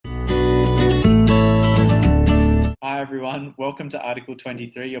Hi, everyone. Welcome to Article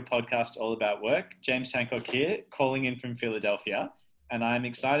 23, your podcast all about work. James Hancock here, calling in from Philadelphia, and I'm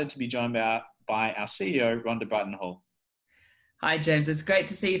excited to be joined by our CEO, Rhonda Brighton Hall. Hi, James. It's great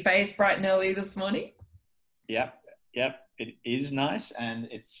to see your face bright and early this morning. Yep. It is nice, and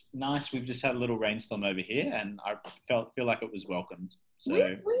it's nice. We've just had a little rainstorm over here, and I feel like it was welcomed. So we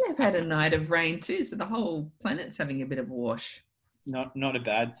have had a night of rain too, so the whole planet's having a bit of a wash. not a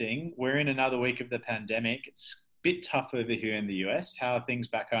bad thing. We're in another week of the pandemic. It's a bit tough over here in the US. How are things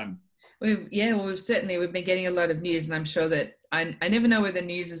back home? We've been getting a lot of news, and I'm sure that I never know whether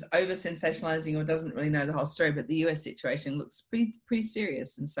news is over sensationalizing or doesn't really know the whole story, but the US situation looks pretty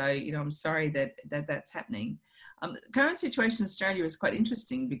serious. And so, I'm sorry that that's happening. The current situation in Australia is quite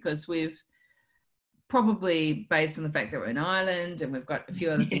interesting because we've probably, based on the fact that we're an island and we've got a few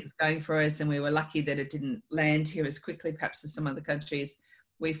other things going for us, and we were lucky that it didn't land here as quickly perhaps as some other countries,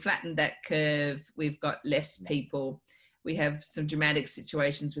 we flattened that curve. We've got less people. We have some dramatic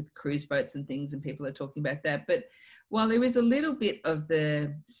situations with cruise boats and things, and people are talking about that. But while there is a little bit of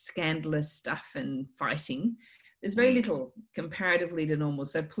the scandalous stuff and fighting, there's very little comparatively to normal.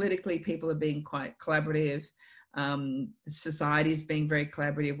 So politically, people are being quite collaborative. Society is being very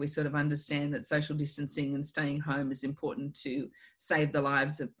collaborative. We sort of understand that social distancing and staying home is important to save the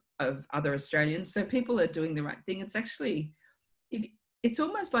lives of other Australians. So people are doing the right thing. It's actually, it's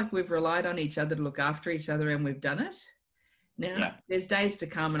almost like we've relied on each other to look after each other, and we've done it. Now, There's days to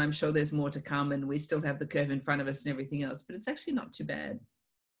come, and I'm sure there's more to come, and we still have the curve in front of us and everything else, but it's actually not too bad.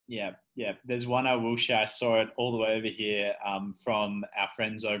 Yeah. There's one I will share. I saw it all the way over here from our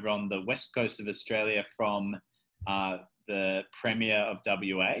friends over on the west coast of Australia, from the Premier of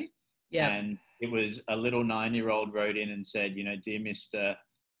WA. Yeah. And it was a little 9-year-old wrote in and said, dear Mr.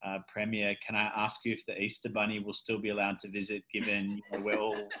 Premier, can I ask you if the Easter Bunny will still be allowed to visit, given we're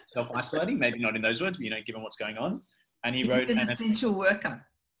all self-isolating? Maybe not in those words, but given what's going on. And he wrote an essential worker.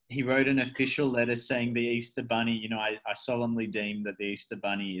 He wrote an official letter saying the Easter Bunny, I solemnly deem that the Easter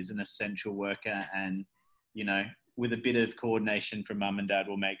Bunny is an essential worker, and, with a bit of coordination from mum and dad,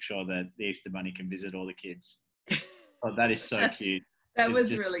 we'll make sure that the Easter Bunny can visit all the kids. Oh, that is so cute. That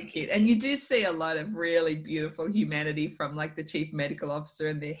was really cute. And you do see a lot of really beautiful humanity from like the chief medical officer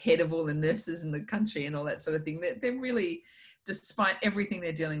and the head of all the nurses in the country and all that sort of thing. They're really, despite everything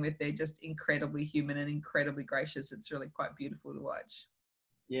they're dealing with, they're just incredibly human and incredibly gracious. It's really quite beautiful to watch.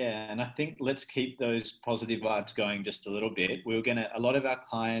 Yeah, and I think let's keep those positive vibes going just a little bit. A lot of our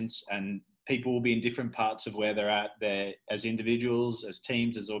clients and people will be in different parts of where they're at there as individuals, as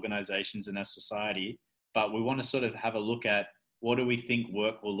teams, as organizations, and as society. But we want to sort of have a look at what do we think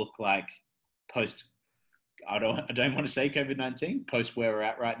work will look like post, I don't want to say COVID-19, post where we're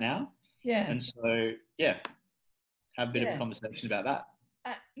at right now. Yeah. And so, have a bit of a conversation about that.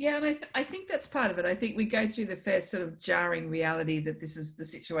 And I think that's part of it. I think we go through the first sort of jarring reality that this is the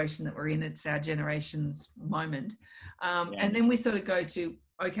situation that we're in. It's our generation's moment. And then we sort of go to,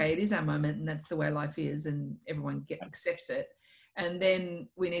 okay, it is our moment, and that's the way life is, and everyone accepts it. And then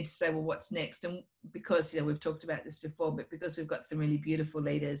we need to say, well, what's next? And because, we've talked about this before, but because we've got some really beautiful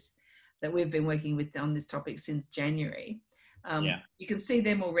leaders that we've been working with on this topic since January, you can see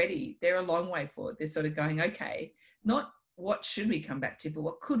them already. They're a long way forward. They're sort of going, okay, not what should we come back to, but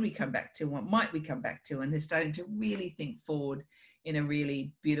what could we come back to? What might we come back to? And they're starting to really think forward in a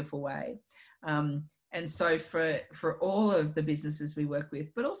really beautiful way. And so for all of the businesses we work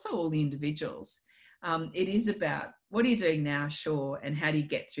with, but also all the individuals, it is about what are you doing now, sure, and how do you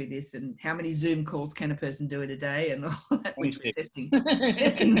get through this, and how many Zoom calls can a person do in a day, and all that, which we're testing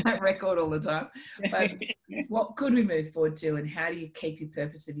that record all the time. But what could we move forward to, and how do you keep your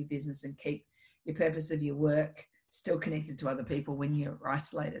purpose of your business and keep your purpose of your work still connected to other people when you're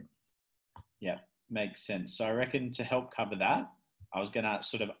isolated? Yeah, makes sense. So I reckon to help cover that, I was going to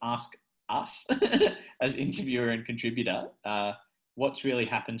sort of ask us as interviewer and contributor, what's really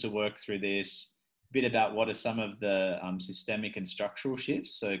happened to work through this, a bit about what are some of the systemic and structural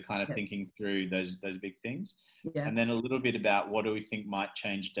shifts. So kind of thinking through those big things. Yeah. And then a little bit about what do we think might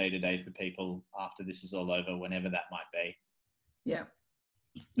change day to day for people after this is all over, whenever that might be. Yeah.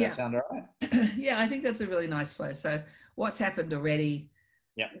 Does that sound all right? Yeah, I think that's a really nice flow. So what's happened already?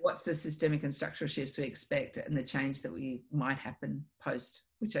 Yeah. What's the systemic and structural shifts we expect, and the change that we might happen post,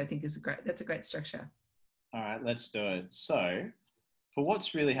 which I think is that's a great structure. All right, let's do it. So for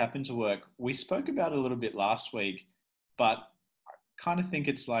what's really happened to work, we spoke about it a little bit last week, but I kind of think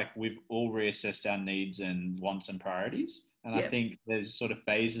it's like we've all reassessed our needs and wants and priorities. And I think there's sort of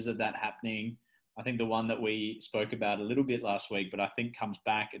phases of that happening. I think the one that we spoke about a little bit last week, but I think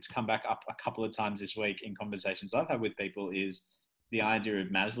it's come back up a couple of times this week in conversations I've had with people, is the idea of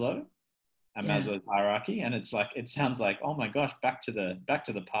Maslow. a Yeah. Maslow's hierarchy, and it's like it sounds like, oh my gosh, back to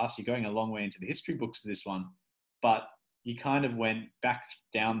the past. You're going a long way into the history books for this one, but you kind of went back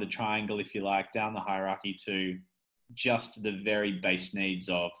down the triangle, if you like, down the hierarchy to just the very base needs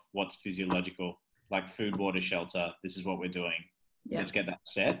of what's physiological, like food, water, shelter. This is what we're doing. Yeah. Let's get that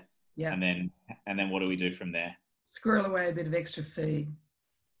set, Yeah. and then what do we do from there? Squirrel away a bit of extra food.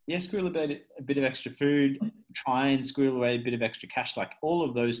 Yeah, squirrel a bit of extra food, try and squirrel away a bit of extra cash, like all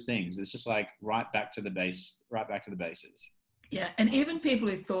of those things. It's just like right back to the bases. Yeah, and even people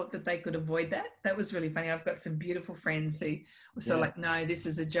who thought that they could avoid that was really funny. I've got some beautiful friends who were sort of like, no, this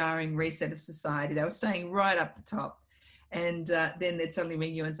is a jarring reset of society. They were staying right up the top. And then they'd suddenly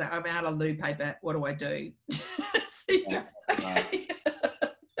ring you and say, I'm out of loo paper. What do I do? So you go, okay.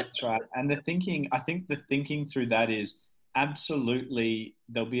 That's right. And I think the thinking through that is absolutely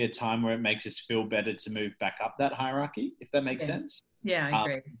there'll be a time where it makes us feel better to move back up that hierarchy, if that makes sense. Yeah, I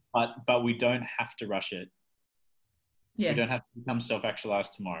agree. But we don't have to rush it. Yeah. We don't have to become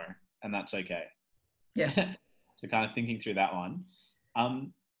self-actualized tomorrow, and that's okay. Yeah. So kind of thinking through that one.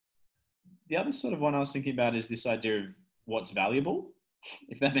 The other sort of one I was thinking about is this idea of what's valuable,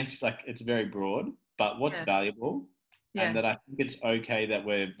 if that makes it's very broad, but what's valuable, and that I think it's okay that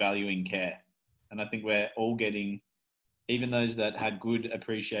we're valuing care. And I think we're all getting, even those that had good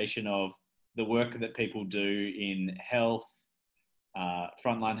appreciation of the work that people do in health,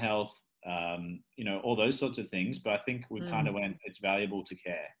 frontline health, all those sorts of things. But I think we kind of went, it's valuable to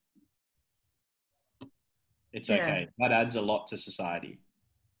care. It's okay. That adds a lot to society.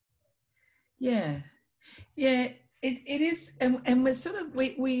 Yeah. Yeah, it is. And we're sort of,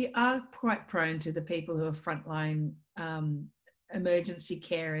 we are quite prone to the people who are frontline emergency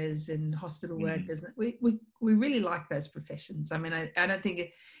carers and hospital workers. We really like those professions. I mean, I don't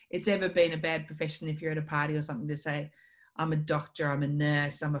think it's ever been a bad profession if you're at a party or something to say, I'm a doctor, I'm a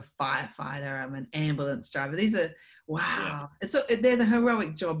nurse, I'm a firefighter, I'm an ambulance driver. These are, wow. Yeah. They're the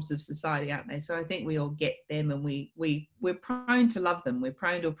heroic jobs of society, aren't they? So I think we all get them, and we're prone to love them. We're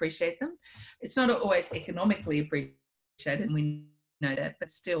prone to appreciate them. It's not always economically appreciated, and we know that,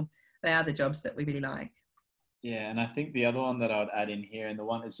 but still they are the jobs that we really like. Yeah, and I think the other one that I would add in here, and the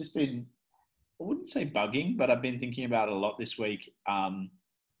one it's just been, I wouldn't say bugging, but I've been thinking about it a lot this week,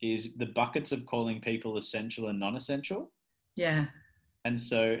 is the buckets of calling people essential and non-essential. Yeah. And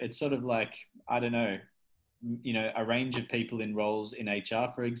so it's sort of like, I don't know, a range of people in roles in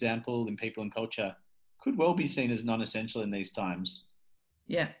HR, for example, in people and culture, could well be seen as non-essential in these times.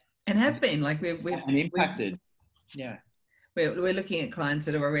 Yeah, and have been, like we've impacted. Yeah. We're looking at clients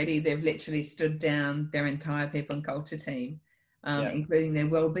that are already, they've literally stood down their entire people and culture team, including their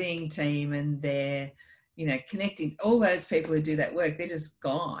wellbeing team and their, connecting all those people who do that work. They're just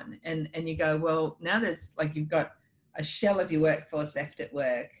gone. And you go, well, now there's like, you've got a shell of your workforce left at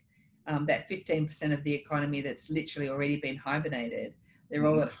work, that 15% of the economy that's literally already been hibernated. They're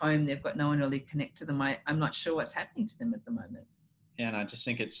all at home. They've got no one really connect to them. I'm not sure what's happening to them at the moment. Yeah, and I just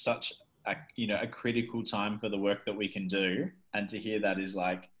think it's such a critical time for the work that we can do, and to hear that is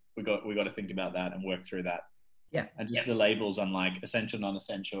like we got to think about that and work through that. Yeah. And just the labels on like essential,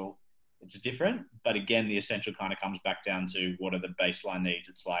 non-essential, it's different, but again, the essential kind of comes back down to what are the baseline needs.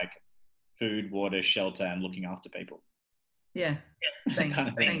 It's like food, water, shelter, and looking after people. Yeah.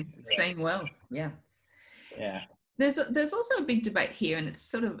 Staying well. Yeah. Yeah. There's also a big debate here, and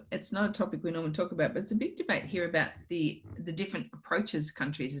it's not a topic we normally talk about, but it's a big debate here about the different approaches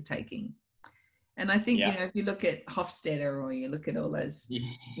countries are taking. And I think, if you look at Hofstadter, or you look at all those,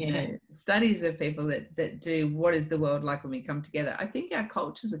 studies of people that do what is the world like when we come together, I think our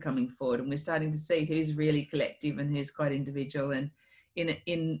cultures are coming forward, and we're starting to see who's really collective and who's quite individual. And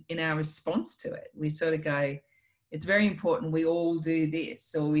in our response to it, we sort of go, it's very important we all do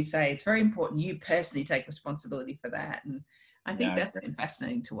this, or we say it's very important you personally take responsibility for that. And I think that's been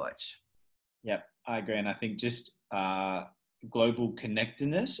fascinating to watch. Yep, I agree. And I think just global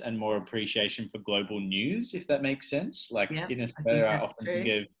connectedness and more appreciation for global news, if that makes sense. Like in Australia, I often think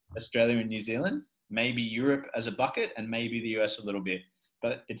of Australia and New Zealand, maybe Europe as a bucket, and maybe the US a little bit.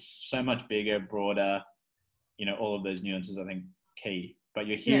 But it's so much bigger, broader, all of those nuances, I think, key. But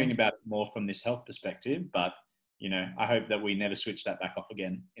you're hearing about it more from this health perspective, but I hope that we never switch that back off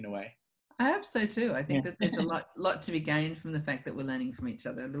again, in a way. I hope so too. I think that there's a lot to be gained from the fact that we're learning from each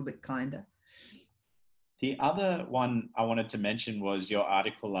other a little bit kinder. The other one I wanted to mention was your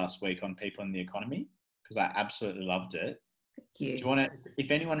article last week on people in the economy, because I absolutely loved it. Thank you. Do you want to,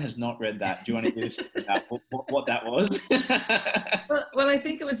 if anyone has not read that, do you want to give us about what that was? Well, I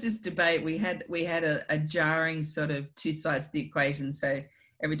think it was this debate. We had a jarring sort of two sides of the equation. So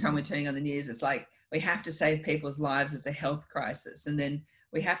every time we're turning on the news, it's like, we have to save people's lives. It's a health crisis. And then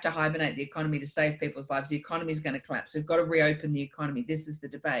we have to hibernate the economy to save people's lives. The economy is going to collapse. We've got to reopen the economy. This is the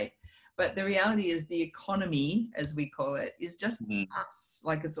debate. But the reality is the economy, as we call it, is just us.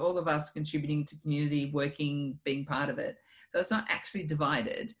 Like it's all of us contributing to community, working, being part of it. So it's not actually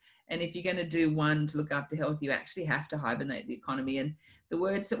divided. And if you're going to do one to look after health, you actually have to hibernate the economy. And the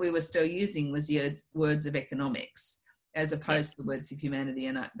words that we were still using was the words of economics, as opposed to the words of humanity.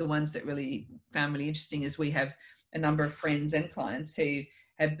 And the ones that really found really interesting is we have a number of friends and clients who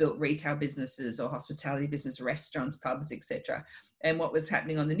have built retail businesses or hospitality business, restaurants, pubs, etc. And what was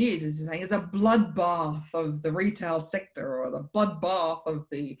happening on the news is saying it's a bloodbath of the retail sector or the bloodbath of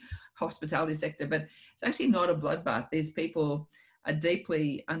the hospitality sector. But it's actually not a bloodbath. These people are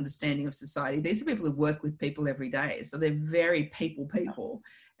deeply understanding of society. These are people who work with people every day. So they're very people.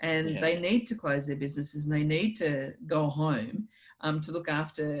 And they need to close their businesses and they need to go home to look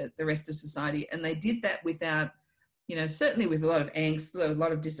after the rest of society. And they did that without, certainly with a lot of angst, a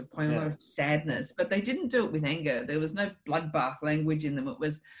lot of disappointment, a lot of sadness, but they didn't do it with anger. There was no bloodbath language in them. It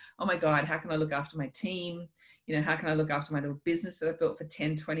was, oh my God, how can I look after my team? How can I look after my little business that I've built for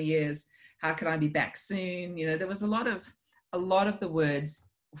 10, 20 years? How can I be back soon? There was a lot of the words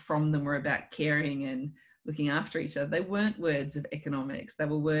from them were about caring and looking after each other. They weren't words of economics. They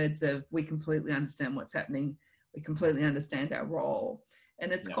were words of, we completely understand what's happening. We completely understand our role.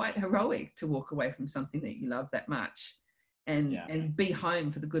 And it's quite heroic to walk away from something that you love that much and be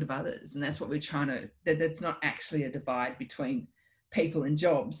home for the good of others. And that's what we're trying to, that's not actually a divide between people and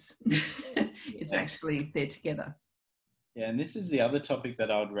jobs. It's actually, they're together. Yeah, and this is the other topic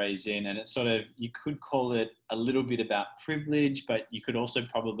that I would raise in, and it's sort of, you could call it a little bit about privilege, but you could also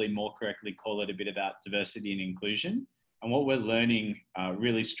probably more correctly call it a bit about diversity and inclusion. And what we're learning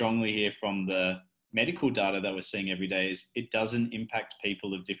really strongly here from the medical data that we're seeing every day is it doesn't impact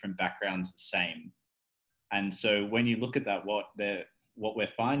people of different backgrounds the same. And so when you look at that, what we're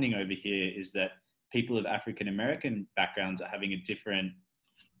finding over here is that people of African American backgrounds are having a different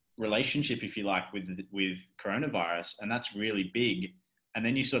relationship, if you like, with coronavirus, and that's really big. And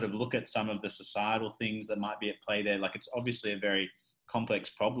then you sort of look at some of the societal things that might be at play there. Like, it's obviously a very complex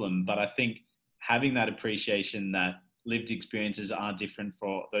problem, but I think having that appreciation that lived experiences are different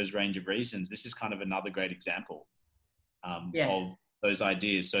for those range of reasons, this is kind of another great example of those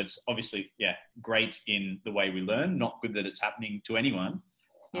ideas. So it's obviously great in the way we learn, not good that it's happening to anyone,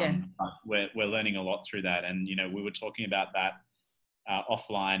 but we're learning a lot through that. And we were talking about that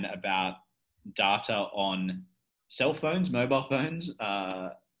offline about data on cell phones, mobile phones,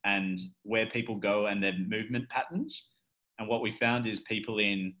 and where people go and their movement patterns. And what we found is people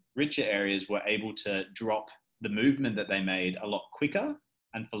in richer areas were able to drop the movement that they made a lot quicker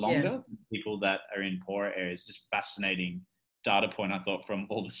and for longer than people that are in poorer areas. Just fascinating data point, I thought, from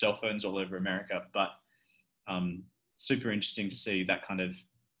all the cell phones all over America. But super interesting to see that kind of...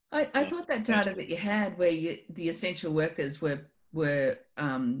 I thought that data that you had where the essential workers were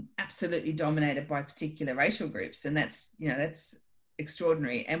absolutely dominated by particular racial groups, and that's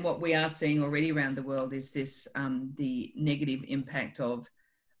extraordinary. And what we are seeing already around the world is this the negative impact of,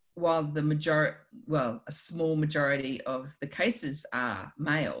 while a small majority of the cases are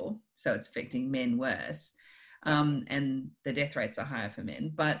male, so it's affecting men worse, and the death rates are higher for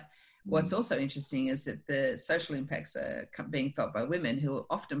men. But what's also interesting is that the social impacts are being felt by women, who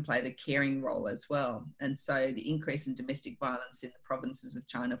often play the caring role as well. And so the increase in domestic violence in the provinces of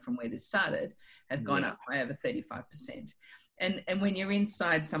China from where this started have gone up by over 35%. And when you're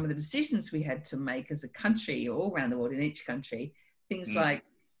inside some of the decisions we had to make as a country, or all around the world in each country, things like,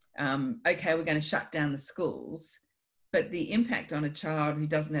 okay, we're going to shut down the schools, but the impact on a child who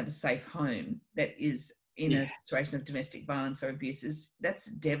doesn't have a safe home that is in a situation of domestic violence or abuse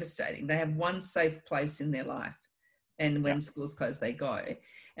that's devastating. They have one safe place in their life, and when schools close, they go.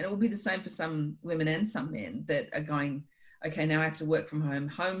 And it will be the same for some women and some men that are going, okay, now I have to work from home.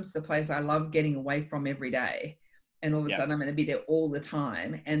 Home's the place I love getting away from every day. And all of a sudden I'm going to be there all the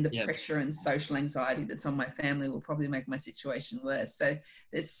time. And the pressure and social anxiety that's on my family will probably make my situation worse. So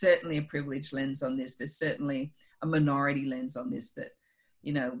there's certainly a privilege lens on this. There's certainly a minority lens on this that,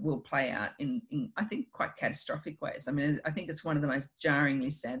 will play out in I think, quite catastrophic ways. I mean, I think it's one of the most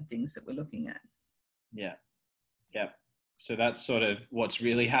jarringly sad things that we're looking at. Yeah. So that's sort of what's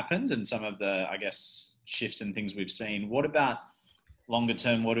really happened, and some of the, I guess, shifts and things we've seen. What about longer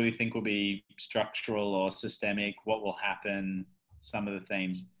term? What do we think will be structural or systemic? What will happen? Some of the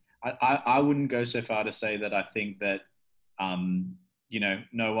themes. I wouldn't go so far to say that I think that,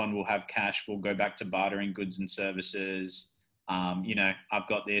 no one will have cash. We'll go back to bartering goods and services. I've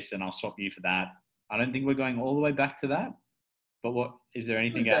got this and I'll swap you for that. I don't think we're going all the way back to that. But what is there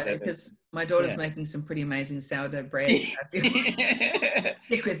anything Good out though, there because that's my daughter's making some pretty amazing sourdough bread. So if you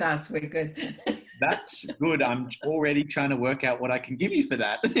stick with us, we're good. That's good. I'm already trying to work out what I can give you for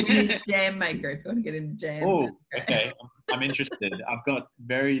that. We need a jam maker if you want to get into jams. Oh, okay. I'm interested. I've got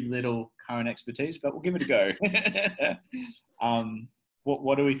very little current expertise, but we'll give it a go.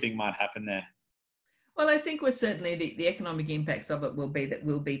 What do we think might happen there? Well, I think we're certainly the economic impacts of it will be that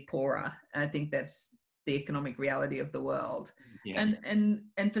we'll be poorer. I think that's the economic reality of the world. Yeah.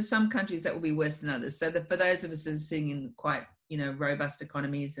 And for some countries that will be worse than others. So that for those of us that are sitting in quite, robust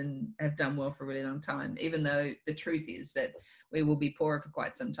economies and have done well for a really long time, even though the truth is that we will be poorer for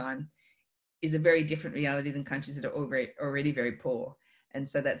quite some time, is a very different reality than countries that are already very poor. And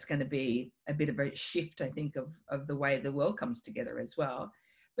so that's going to be a bit of a shift, I think, of the way the world comes together as well.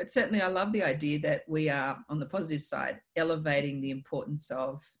 But certainly I love the idea that we are, on the positive side, elevating the importance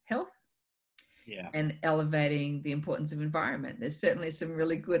of health, and elevating the importance of environment. There's certainly some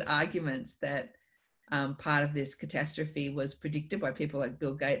really good arguments that part of this catastrophe was predicted by people like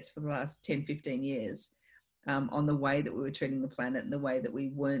Bill Gates for the last 10, 15 years on the way that we were treating the planet and the way that we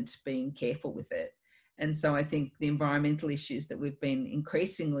weren't being careful with it. And so I think the environmental issues that we've been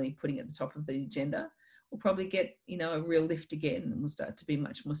increasingly putting at the top of the agenda will probably get, a real lift again, and we'll start to be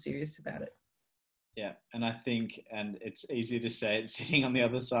much more serious about it. Yeah, and I think, and it's easy to say it sitting on the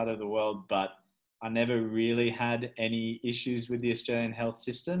other side of the world, but I never really had any issues with the Australian health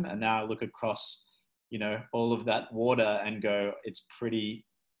system. And now I look across, all of that water and go, it's pretty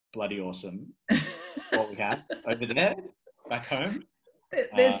bloody awesome what we have over there back home.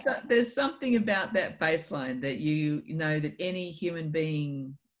 There's something about that baseline that you know that any human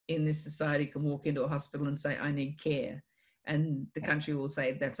being in this society can walk into a hospital and say, I need care. And the country will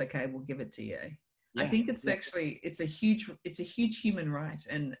say, that's okay, we'll give it to you. Yeah. I think it's actually, it's a huge human right.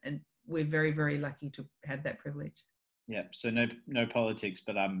 And we're very, very lucky to have that privilege. Yeah. So no politics,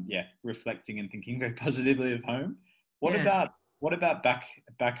 but reflecting and thinking very positively of home. What about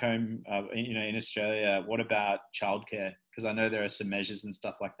back home, in Australia? What about childcare? Because I know there are some measures and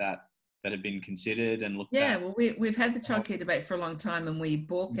stuff like that have been considered and looked at. Yeah, well, we've had the childcare debate for a long time, and we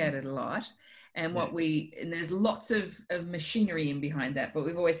balk at it a lot. And and there's lots of machinery in behind that, but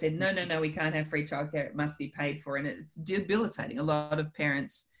we've always said, no, we can't have free childcare. It must be paid for. And it's debilitating. A lot of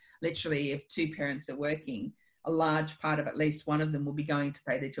parents, literally, if two parents are working, a large part of at least one of them will be going to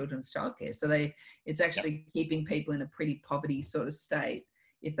pay their children's childcare. So it's actually keeping people in a pretty poverty sort of state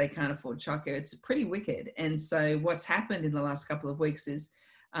if they can't afford childcare. It's pretty wicked. And so what's happened in the last couple of weeks is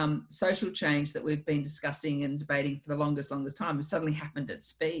social change that we've been discussing and debating for the longest time has suddenly happened at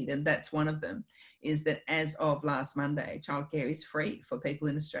speed. And that's one of them, is that as of last Monday, childcare is free for people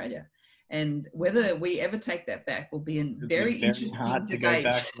in Australia. And whether we ever take that back will be a very interesting hard debate. To go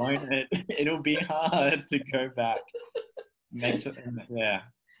back, won't it? It'll be hard to go back. Makes it,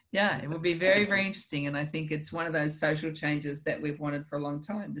 Yeah, it will be very, very interesting. And I think it's one of those social changes that we've wanted for a long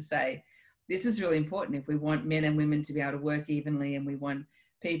time, to say, this is really important. If we want men and women to be able to work evenly, and we want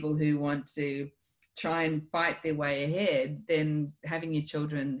people who want to try and fight their way ahead, then having your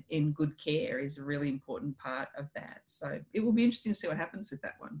children in good care is a really important part of that. So it will be interesting to see what happens with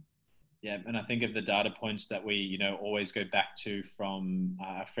that one. Yeah, and I think of the data points that we, always go back to from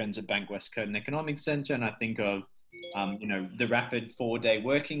our friends at Bank Westcote and Economics Centre, and I think of, the rapid 4-day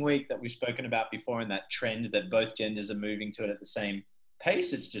working week that we've spoken about before, and that trend that both genders are moving to it at the same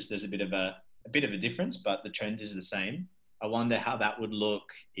pace. It's just there's a bit of a difference, but the trend is the same. I wonder how that would look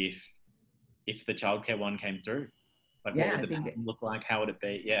if the childcare one came through. Like, what would the pattern look like? How would it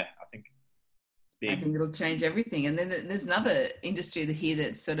be? Yeah, I think. I think it'll change everything. And then there's another industry here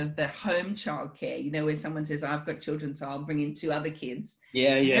that's sort of the home childcare, where someone says, I've got children, so I'll bring in 2 other kids.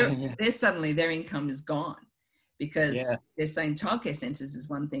 They're suddenly, their income is gone, because they're saying childcare centres is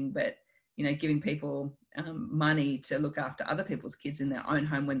one thing, but, giving people money to look after other people's kids in their own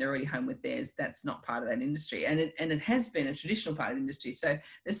home when they're already home with theirs, that's not part of that industry. And it has been a traditional part of the industry. So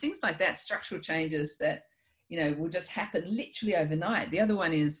there's things like that, structural changes that, will just happen literally overnight. The other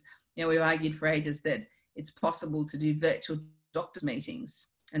one is, we've argued for ages that it's possible to do virtual doctors' meetings,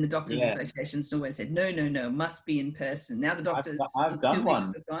 and the Doctors Association's always said, no, must be in person. Now the doctors I've done one.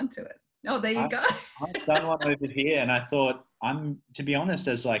 Have gone to it. Oh, there you go. I've done one over here, and I thought, to be honest,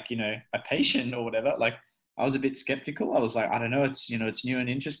 as a patient or whatever, I was a bit skeptical. I was like, I don't know, it's new and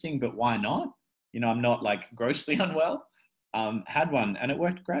interesting, but why not? I'm not grossly unwell. Had one, and it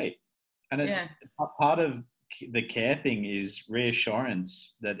worked great. And it's part of the care thing is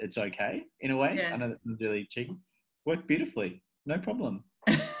reassurance that it's okay in a way. I know that's really cheeky. Worked beautifully, no problem.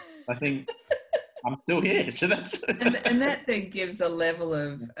 I think I'm still here, so that's and that then gives a level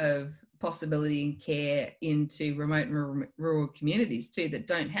of possibility and care into remote and rural communities too, that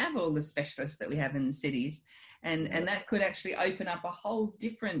don't have all the specialists that we have in the cities. And that could actually open up a whole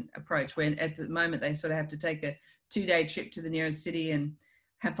different approach, when at the moment they sort of have to take a 2-day trip to the nearest city and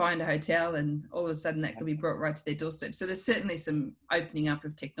find a hotel, and all of a sudden that could be brought right to their doorstep. So there's certainly some opening up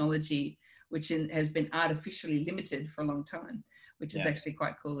of technology, which has been artificially limited for a long time, which is actually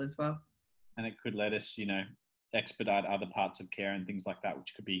quite cool as well. And it could let us, expedite other parts of care and things like that,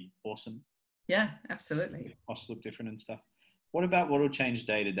 which could be awesome. Yeah, absolutely. Costs look different and stuff. What about what will change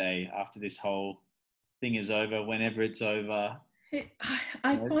day to day after this whole thing is over, whenever it's over?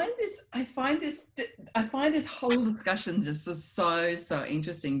 I find this whole discussion just so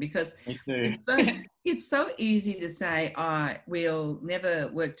interesting, because it's so easy to say, we'll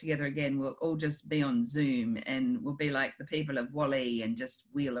never work together again. We'll all just be on Zoom and we'll be like the people of Wall-E and just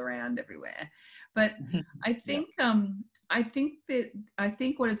wheel around everywhere. But I think I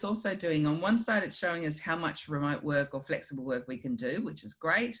think what it's also doing, on one side, it's showing us how much remote work or flexible work we can do, which is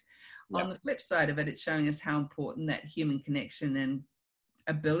great. On the flip side of it, it's showing us how important that human connection and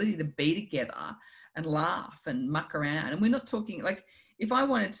ability to be together and laugh and muck around. And we're not talking, like, if I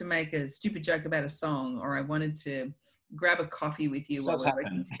wanted to make a stupid joke about a song, or I wanted to grab a coffee with you while we're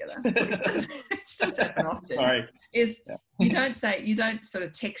working together, which does happen often, you don't sort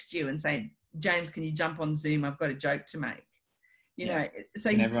of text you and say, James, can you jump on Zoom? I've got a joke to make. So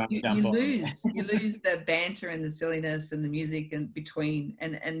you lose the banter and the silliness and the music and between,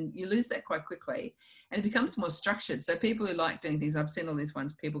 and you lose that quite quickly, and it becomes more structured. So people who like doing things, I've seen all these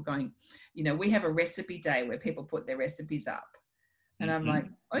ones, people going, we have a recipe day where people put their recipes up. And I'm like,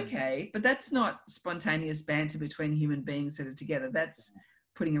 okay, but that's not spontaneous banter between human beings that are together. That's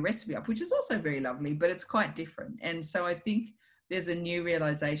putting a recipe up, which is also very lovely, but it's quite different. And so I think there's a new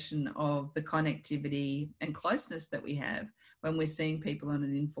realization of the connectivity and closeness that we have when we're seeing people on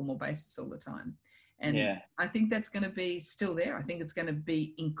an informal basis all the time. And I think that's going to be still there. I think it's going to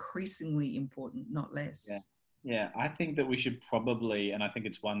be increasingly important, not less. Yeah, I think that we should probably, and I think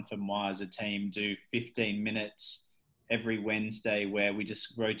it's one for moi as a team, do 15 minutes every Wednesday where we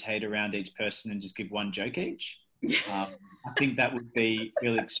just rotate around each person and just give one joke each. I think that would be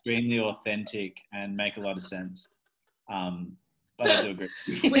feel extremely authentic and make a lot of sense. But I do agree.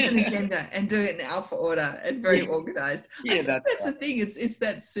 With an agenda, and do it in alpha order and very organized. Yeah, that's the thing. It's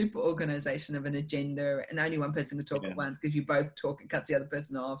that super organization of an agenda, and only one person can talk at once, because you both talk, it cuts the other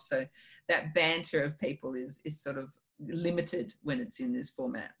person off. So that banter of people is sort of limited when it's in this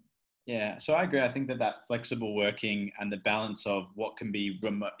format. Yeah, so I agree. I think that flexible working and the balance of what can be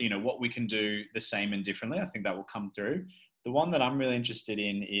remote, what we can do the same and differently, I think that will come through. The one that I'm really interested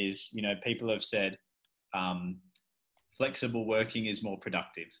in is, people have said, flexible working is more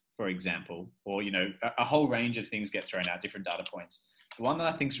productive, for example, or, a whole range of things get thrown out, different data points. The one that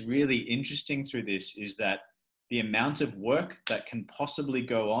I think is really interesting through this is that the amount of work that can possibly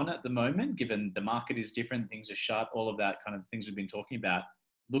go on at the moment, given the market is different, things are shut, all of that kind of things we've been talking about,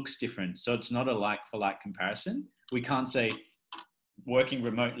 looks different. So it's not a like for like comparison. We can't say working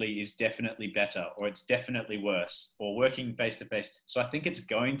remotely is definitely better, or it's definitely worse, or working face to face. So I think it's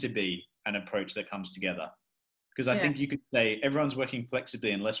going to be an approach that comes together. Because I think you could say everyone's working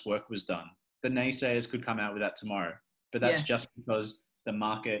flexibly and less work was done. The naysayers could come out with that tomorrow, but that's just because the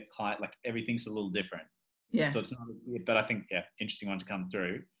market, client, like everything's a little different. Yeah. So it's not, but I think, interesting one to come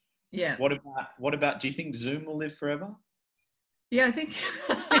through. Yeah. What about, do you think Zoom will live forever? Yeah, I think,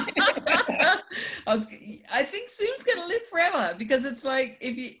 I think Zoom's going to live forever, because it's like,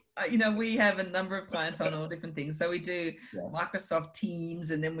 if you, we have a number of clients on all different things. So we do Microsoft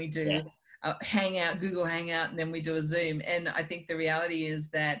Teams, and then we do Hangout, Google Hangout, and then we do a Zoom. And I think the reality is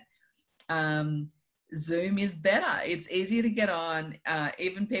that Zoom is better. It's easier to get on.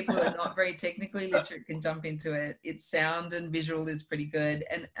 Even people who are not very technically literate can jump into it. Its sound and visual is pretty good.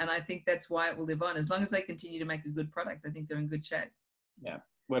 And I think that's why it will live on. As long as they continue to make a good product, I think they're in good shape. Yeah.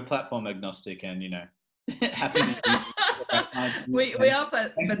 We're platform agnostic, and, happy we are,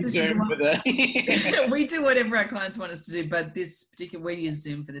 but this is we do whatever our clients want us to do, but this particular, we use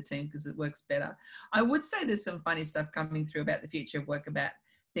Zoom for the team because it works better. I would say there's some funny stuff coming through about the future of work, about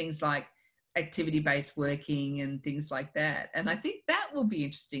things like activity-based working and things like that. And I think that will be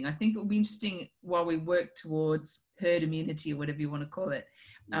interesting. I think it will be interesting while we work towards herd immunity, or whatever you want to call it,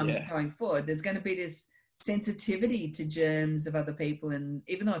 going forward. There's going to be this sensitivity to germs of other people, and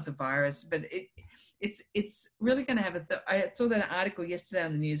even though it's a virus, but it's really going to have I saw that article yesterday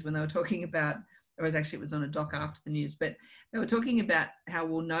on the news when they were talking about, it was on a doc after the news, but they were talking about how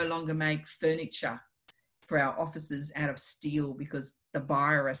we'll no longer make furniture for our offices out of steel, because the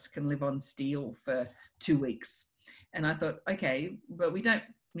virus can live on steel for 2 weeks. And I thought, okay, but we don't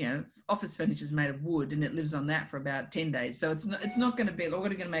office furniture is made of wood and it lives on that for about 10 days. So it's not going to be, we're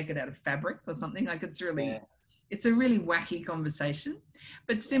going to make it out of fabric or something. Like it's a really wacky conversation.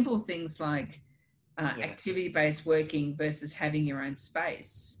 But simple things like activity-based working versus having your own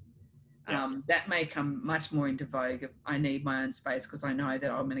space. That may come much more into vogue. I need my own space because I know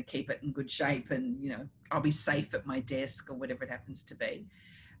that I'm going to keep it in good shape and, I'll be safe at my desk or whatever it happens to be.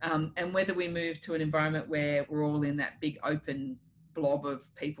 And whether we move to an environment where we're all in that big open blob of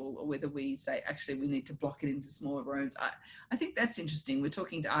people or whether we say, actually, we need to block it into smaller rooms. I think that's interesting. We're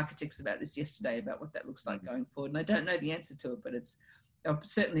talking to architects about this yesterday about what that looks like going forward. And I don't know the answer to it, but there'll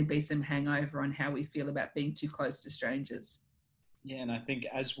certainly be some hangover on how we feel about being too close to strangers. Yeah, and I think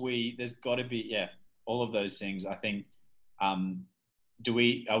there's got to be, all of those things. I think,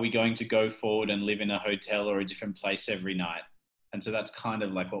 are we going to go forward and live in a hotel or a different place every night? And so that's kind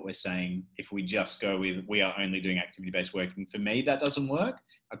of like what we're saying. If we just go with, we are only doing activity-based working, for me, that doesn't work.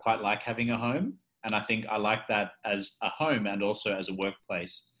 I quite like having a home. And I think I like that as a home and also as a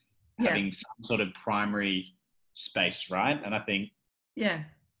workplace, having some sort of primary space, right? And I think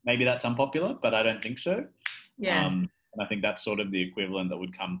maybe that's unpopular, but I don't think so. And I think that's sort of the equivalent that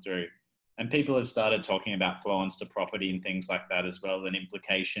would come through. And people have started talking about flow-ons to property and things like that as well, and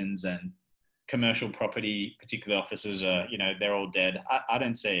implications, and commercial property, particular offices are, they're all dead. I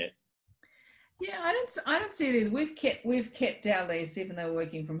don't see it. Yeah, I don't see it either. We've kept our lease even though we're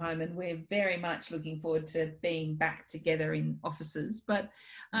working from home, and we're very much looking forward to being back together in offices. But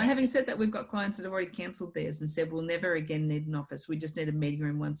having said that, we've got clients that have already cancelled theirs and said we'll never again need an office. We just need a meeting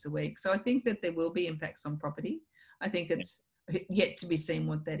room once a week. So I think that there will be impacts on property. I think it's yet to be seen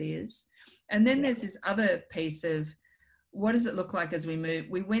what that is. And then there's this other piece of what does it look like as we move?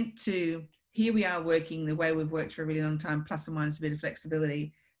 We went to, here we are working the way we've worked for a really long time, plus or minus a bit of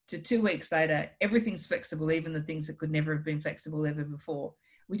flexibility, to 2 weeks later, everything's flexible, even the things that could never have been flexible ever before.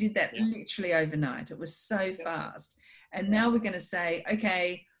 We did that literally overnight. It was so fast. And now we're going to say,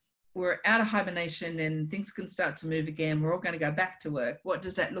 okay, we're out of hibernation and things can start to move again. We're all going to go back to work. What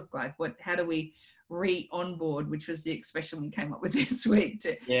does that look like? How do we re-onboard, which was the expression we came up with this week.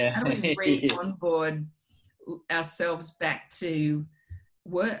 How do we re-onboard ourselves back to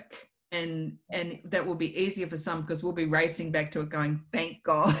work? And that will be easier for some because we'll be racing back to it going, thank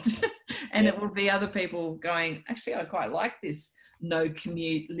God. And it will be other people going, actually, I quite like this no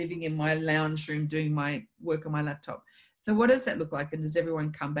commute, living in my lounge room, doing my work on my laptop. So what does that look like? And does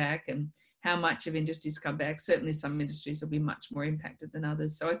everyone come back? And how much of industries come back? Certainly some industries will be much more impacted than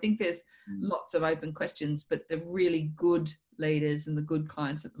others. So I think there's lots of open questions, but the really good leaders and the good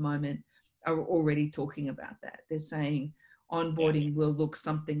clients at the moment are already talking about that. They're saying onboarding will look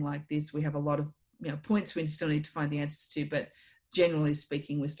something like this. We have a lot of points we still need to find the answers to, but generally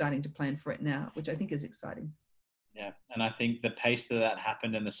speaking, we're starting to plan for it now, which I think is exciting. Yeah, and I think the pace that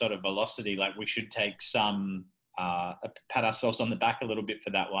happened and the sort of velocity, like we should take some pat ourselves on the back a little bit for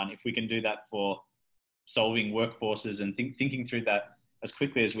that one. If we can do that for solving workforces and thinking through that as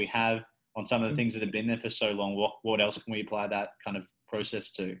quickly as we have on some of the things that have been there for so long, what else can we apply that kind of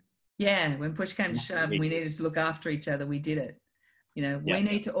process to? Yeah, when push came to shove, we needed to look after each other. We did it. We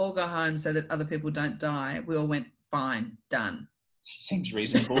need to all go home so that other people don't die. We all went, fine, done. Seems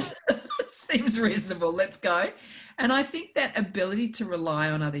reasonable. Seems reasonable. Let's go. And I think that ability to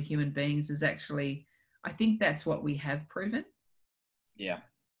rely on other human beings is actually, I think that's what we have proven. Yeah.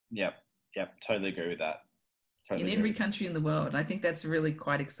 Totally agree with that. In every country in the world. I think that's really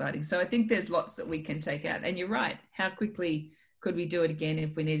quite exciting. So I think there's lots that we can take out. And you're right. How quickly could we do it again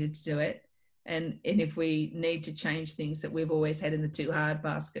if we needed to do it? And if we need to change things that we've always had in the too hard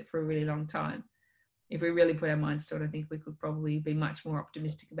basket for a really long time, if we really put our minds to it, I think we could probably be much more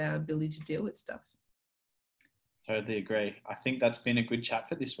optimistic about our ability to deal with stuff. Totally agree. I think that's been a good chat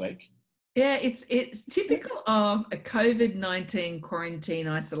for this week. Yeah, it's typical of a COVID-19 quarantine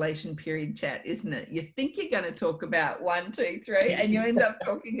isolation period chat, isn't it? You think you're going to talk about 1, 2, 3, and you end up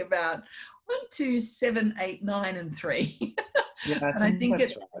talking about 1, 2, 7, 8, 9, and 3. And I think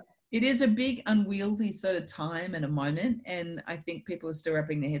it is a big unwieldy sort of time and a moment, and I think people are still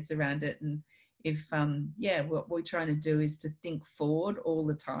wrapping their heads around it. And if what we're trying to do is to think forward all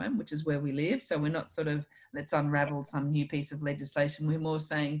the time, which is where we live. So we're not sort of let's unravel some new piece of legislation. We're more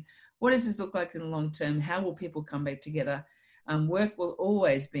saying, what does this look like in the long term? How will people come back together? Work will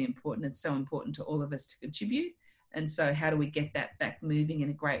always be important. It's so important to all of us to contribute. And so how do we get that back moving in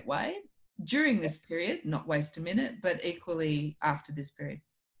a great way during this period, not waste a minute, but equally after this period?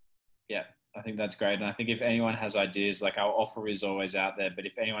 Yeah, I think that's great. And I think if anyone has ideas, like our offer is always out there, but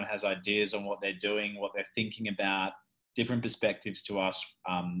if anyone has ideas on what they're doing, what they're thinking about, different perspectives to us,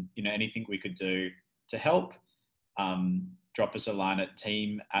 anything we could do to help, drop us a line at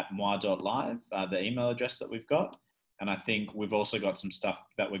team@moi.live, the email address that we've got. And I think we've also got some stuff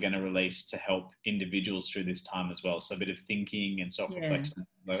that we're going to release to help individuals through this time as well. So a bit of thinking and self-reflection,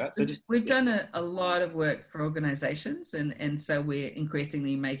 like that. So we've done a lot of work for organisations, and so we're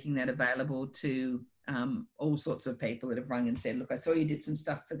increasingly making that available to all sorts of people that have rung and said, look, I saw you did some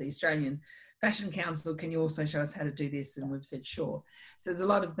stuff for the Australian Fashion Council. Can you also show us how to do this? And we've said, sure. So there's a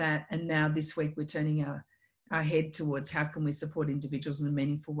lot of that. And now this week we're turning our head towards how can we support individuals in a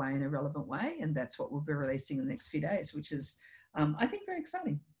meaningful way, in a relevant way. And that's what we'll be releasing in the next few days, which is, I think, very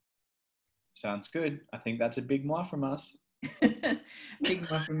exciting. Sounds good. I think that's a big moi from us. Big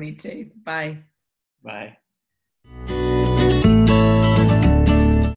moi from me too. Bye. Bye.